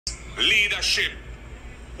leadership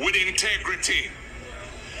with integrity.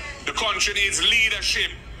 The country needs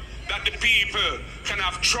leadership that the people can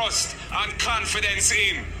have trust and confidence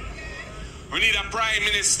in. We need a prime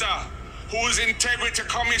minister whose integrity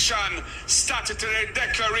commission statutory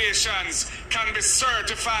declarations can be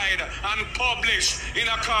certified and published in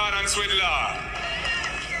accordance with law.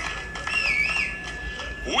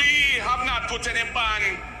 We have not put any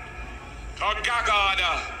ban or gag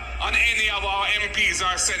order on any of our MPs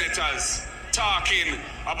or senators talking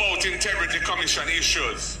about integrity commission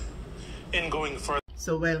issues. In going further.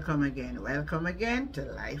 So welcome again to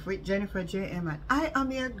Life with Jennifer J.M. And I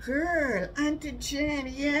am your girl, Auntie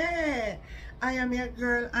Jen, yeah. I am your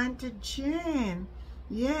girl, Auntie Jen,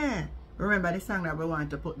 yeah. Remember the song that we want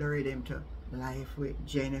to put the rhythm to? Life with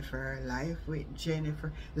Jennifer, life with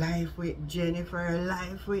Jennifer, life with Jennifer,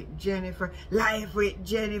 life with Jennifer, life with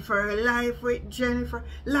Jennifer, life with Jennifer,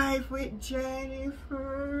 life with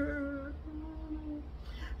Jennifer.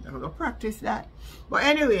 I'm going to practice that. But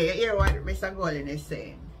anyway, you hear what Mr. Golden is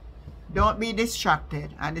saying. Don't be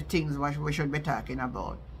distracted on the things what we should be talking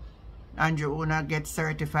about. Andrew will not get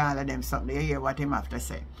certified, all of them something. You hear what him have to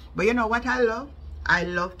say. But you know what I love? I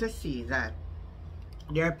love to see that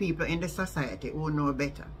there are people in the society who know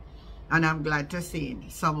better. And I'm glad to see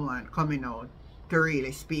someone coming out to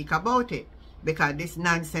really speak about it. Because this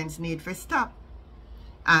nonsense need to stop.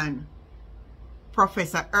 And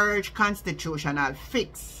Professor urged constitutional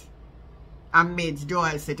fix amidst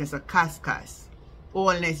dual citizen Cascas.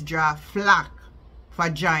 Allness draw flack for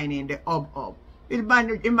joining the hub.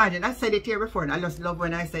 Imagine, I said it here before, and I just love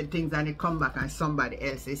when I said things and it come back and somebody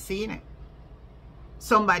else is seeing it.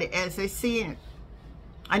 Somebody else is seeing it.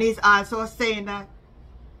 And he's also saying that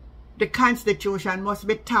the Constitution must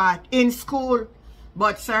be taught in school.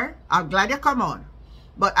 But sir, I'm glad you come on.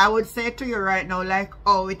 But I would say to you right now, like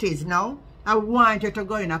how it is now, I want you to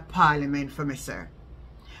go in a parliament for me, sir.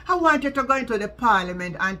 I want you to go into the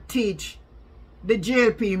parliament and teach the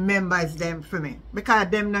JLP members them for me. Because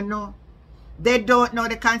them don't know. They don't know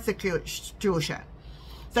the Constitution.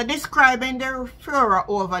 So describing the furor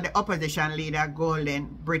over the opposition leader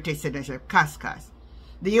Golden British citizenship Cascas,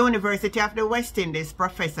 the University of the West Indies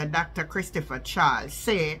Professor Dr. Christopher Charles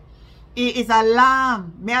say he is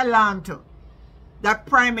alarmed, too, that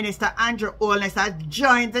Prime Minister Andrew Holness has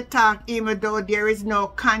joined the talk even though there is no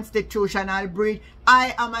constitutional breach.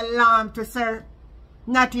 I am alarmed to sir,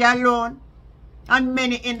 not you alone. And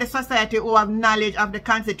many in the society who have knowledge of the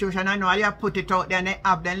Constitution, I know you have put it out there and they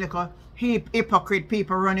have them little hypocrite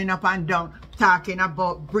people running up and down talking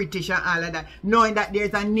about British and all of that, knowing that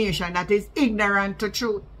there's a nation that is ignorant to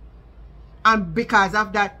truth. And because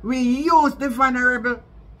of that, we use the vulnerable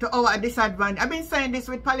to our disadvantage. I've been saying this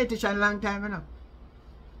with politicians a long time, you know.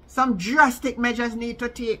 Some drastic measures need to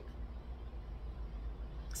take.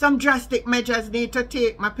 Some drastic measures need to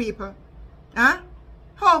take, my people. Huh?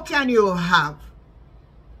 How can you have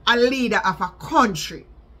a leader of a country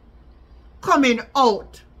coming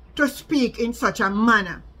out to speak in such a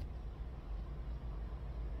manner?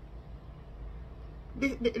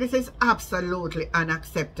 This is absolutely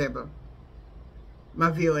unacceptable, my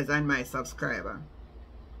viewers and my subscribers.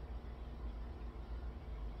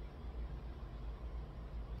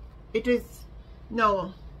 It is,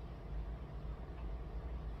 no.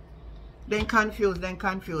 Then confused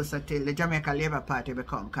until the Jamaica Labour Party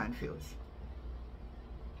become confused.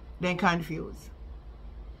 Then confused.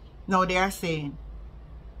 Now they are saying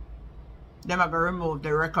they are going to remove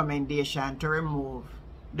the recommendation to remove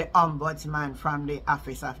the ombudsman from the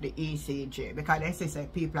office of the ECJ because they say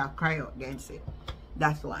people are crying out against it.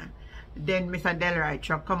 That's one. Then Mr. Delroy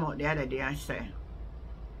Chuck come out the other day and say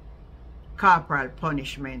corporal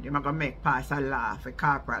punishment. I'm going to make pass a law for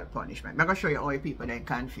corporal punishment. I'm going to show you how people then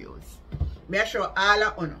confused. I show all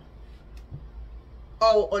of you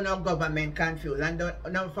how our government confused. And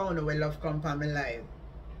don't for you will love come from my live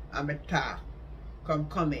and I talk, come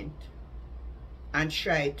comment and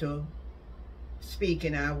try to speak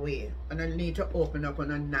in a way. And I need to open up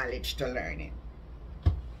on knowledge to learning.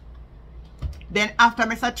 Then after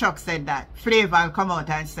Mr. Chuck said that, Flaval come out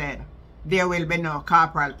and said there will be no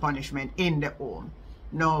corporal punishment in the home.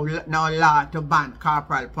 No law to ban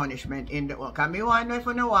corporal punishment in the home. Because I want to know if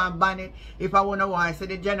I don't want to ban it, if I want to see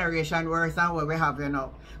the generation worse than what we have, you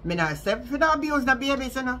know. I not say if you don't abuse the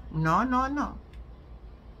babies, you know. No.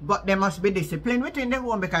 But they must be disciplined within the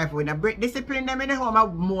home because if we don't discipline them in the home, a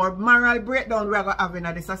more moral breakdown we're going to have in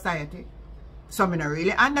the society. So I don't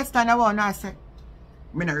really understand what I say.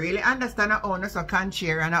 I don't really understand how I so can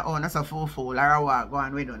cheer and how I so fool or what go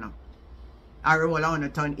on we don't know. I roll on a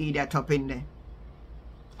turn idiot up in there.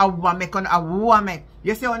 I want make.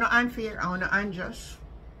 You say I want unfair, I want unjust.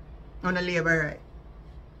 on the labor right.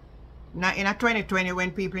 Now in a 2020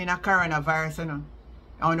 when people in a coronavirus, you know,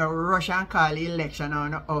 on a rush and call the election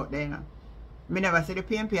on out there, you know. Me never see the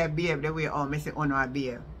PNP behave the way I see Ono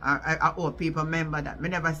behave. I hope people remember that. Me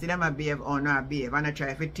never see them behave Ono behave and I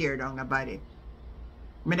try to tear down the body.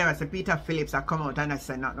 Me never see Peter Phillips come out and I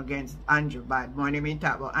say nothing against Andrew bad. When I mean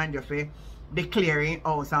talk about Andrew for declaring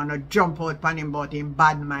house and jump out on him about him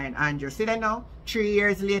bad mind Andrew. See that now? 3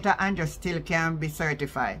 years later Andrew still can't be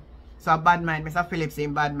certified. So a bad mind, Mr. Phillips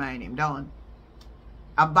in bad mind him down.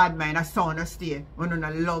 A bad mind, a son of state. We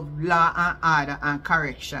don't love law and order and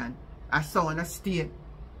correction. A son of state.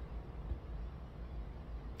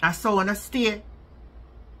 A son of state.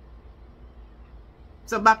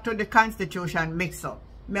 So back to the Constitution mix up.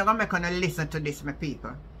 I'm going to listen to this, my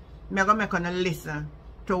people. I'm going to listen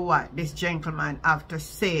to what this gentleman have to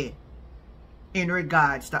say in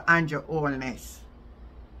regards to Andrew Holness.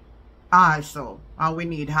 Also, and we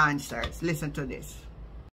need answers. Listen to this.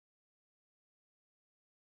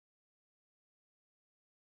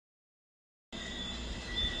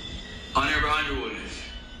 Honorable Andrew Holness,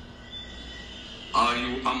 are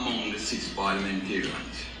you among the 6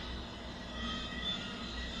 parliamentarians?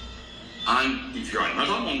 And if you are not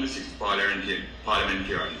among the 6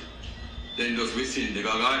 parliamentarians, then just rescind the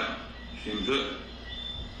Gagada. Simple.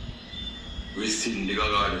 Rescind the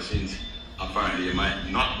Gagada since apparently you might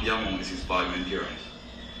not be among the 6 parliamentarians.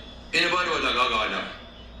 Anybody was a Gagada,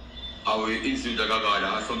 or we institute a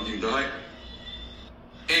Gagada has something to hide.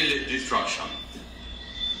 Endless distraction.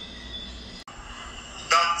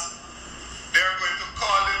 That they're going to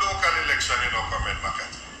call the local election in Oakland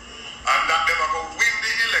Market. And that they are going to win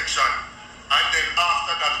the election. And then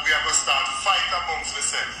after that, we are going to start fight amongst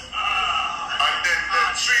themselves. And then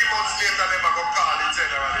 3 months later, they are going to call the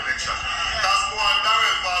general election. That's one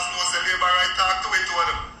Darrell Pass knows the labor right talk to it to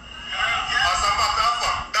them. As a matter of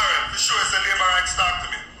fact, Darrell, for sure, the labor right talk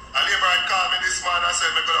to me. And labor right called me this man and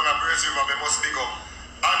said, I'm going to praise you, but I must big up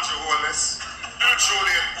Andrew Holness,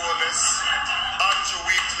 Julian Holness, Andrew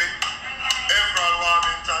Wheatley, Emerald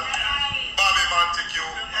Warmington, Bobby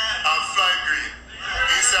Montague, and Fly Green.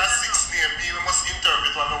 He said 6 names, we must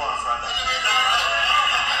interpret what we want from that.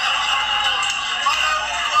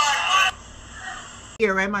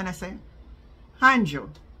 Here, man, I say, Andrew,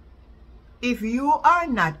 if you are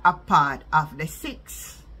not a part of the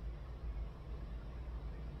 6,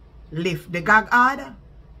 lift the gag order.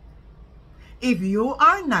 If you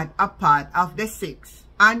are not a part of the 6,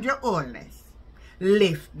 Andrew Holness,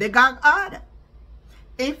 lift the gag order.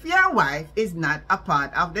 If your wife is not a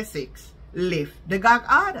part of the 6, lift the gag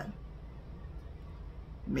order.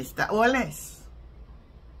 Mr. Holness,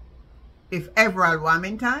 if Everald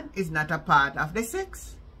Warmington is not a part of the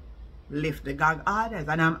 6, lift the gag orders.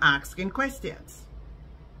 And I'm asking questions.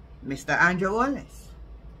 Mr. Andrew Holness,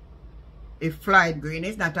 if Floyd Green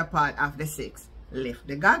is not a part of the 6, lift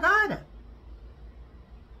the gag order.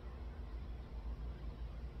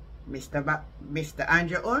 Mr.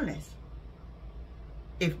 Andrew Holness,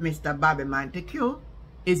 if Mr. Bobby Montague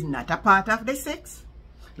is not a part of the 6,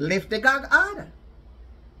 lift the gag order.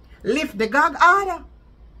 Lift the gag order.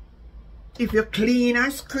 If you're clean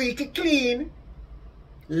and squeaky clean,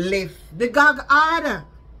 lift the gag order.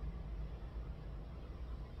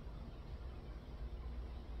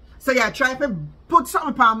 So you try to put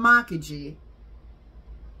something on Marky G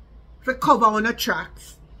to cover on the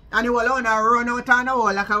tracks. And you will run out on the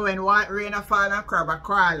wall like when rain fall and crab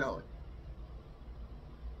crawl out.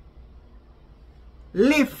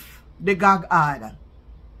 Lift the gag order.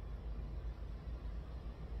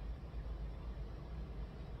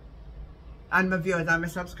 And my viewers and my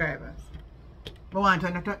subscribers, I want you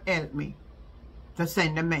to help me to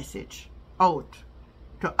send a message out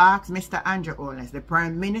to ask Mr. Andrew Holness, the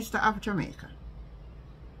Prime Minister of Jamaica,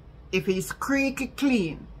 if he's squeaky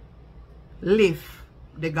clean, lift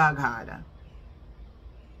the gag order.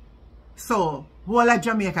 So, whole of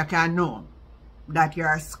Jamaica can know that you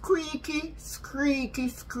are squeaky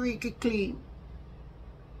clean.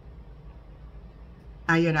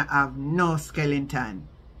 And you don't have no skeleton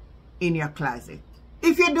in your closet.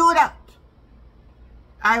 If you do that,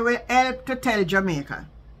 I will help to tell Jamaica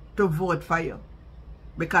to vote for you.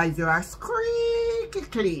 Because you are squeaky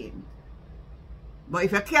clean. But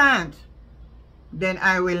if you can't, then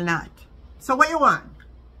I will not. So what you want?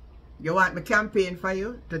 You want me campaign for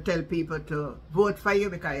you to tell people to vote for you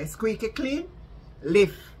because you're squeaky clean?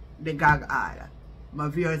 Lift the gag order. My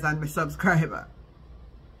viewers and my subscriber,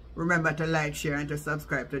 remember to like, share, and to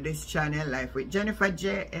subscribe to this channel, Life with Jennifer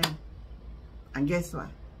JM. And guess what?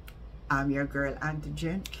 I'm your girl, Auntie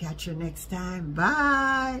Jen. Catch you next time.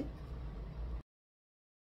 Bye.